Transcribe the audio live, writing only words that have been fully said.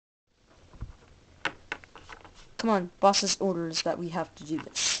Come on, boss's orders that we have to do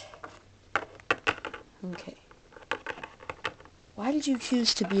this. Okay. Why did you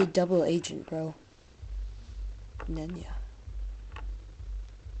choose to be a double agent, bro? Nenya.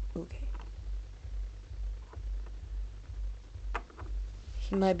 Okay.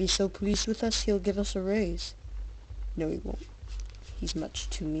 He might be so pleased with us, he'll give us a raise. No, he won't. He's much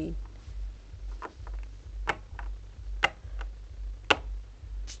too mean.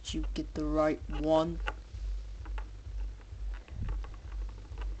 Did you get the right one?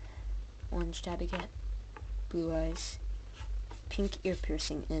 Orange tab again. Blue eyes. Pink ear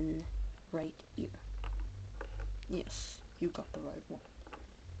piercing in right ear. Yes, you got the right one.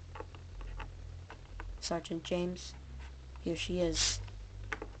 Sergeant James, here she is.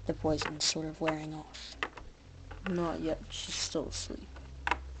 The poison's sort of wearing off. Not yet, she's still asleep.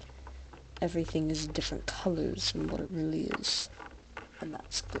 Everything is different colors than what it really is. And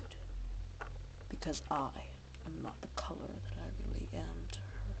that's good. Because I am not the color that I really am to her.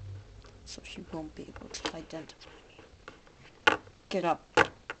 So she won't be able to identify me. Get up.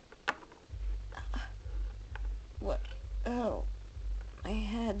 What? Oh. My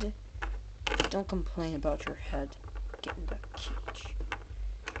head. Don't complain about your head. Get in the cage.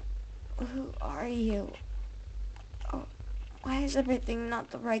 Who are you? Oh, why is everything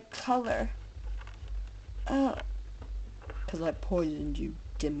not the right color? Oh. 'Cause I poisoned you,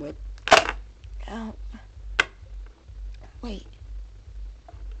 dimwit. Oh. Wait.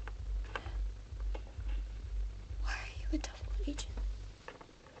 Why are you a double agent?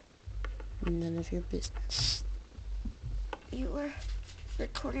 None of your business. You were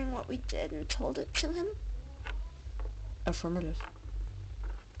recording what we did and told it to him? Affirmative.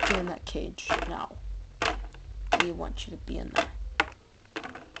 Get in that cage, now. We want you to be in there.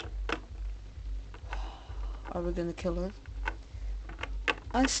 Are we gonna kill her?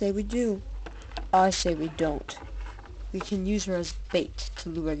 I say we do. I say we don't. We can use her as bait to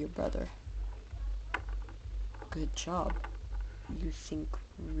lure your brother. Good job. You think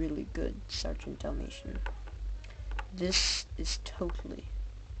really good, Sergeant Dalmatian. This is totally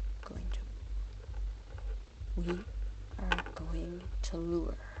going to... We are going to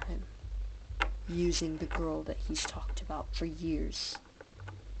lure him. Using the girl that he's talked about for years.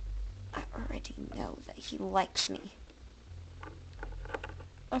 I already know that he likes me.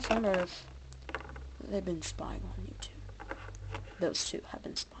 Affirmative. They've been spying on you two. Those two have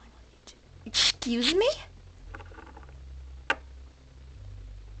been spying on you two. Excuse me?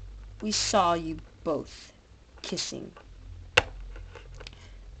 We saw you both kissing.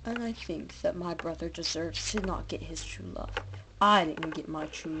 And I think that my brother deserves to not get his true love. I didn't get my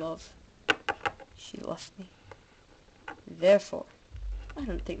true love. She left me. Therefore, I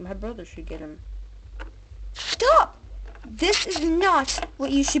don't think my brother should get him. Stop! This is not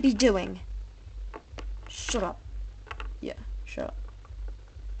what you should be doing. Shut up. Yeah, shut up.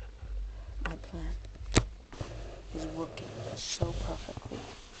 My plan is working so perfectly.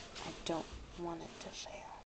 I don't want it to fail.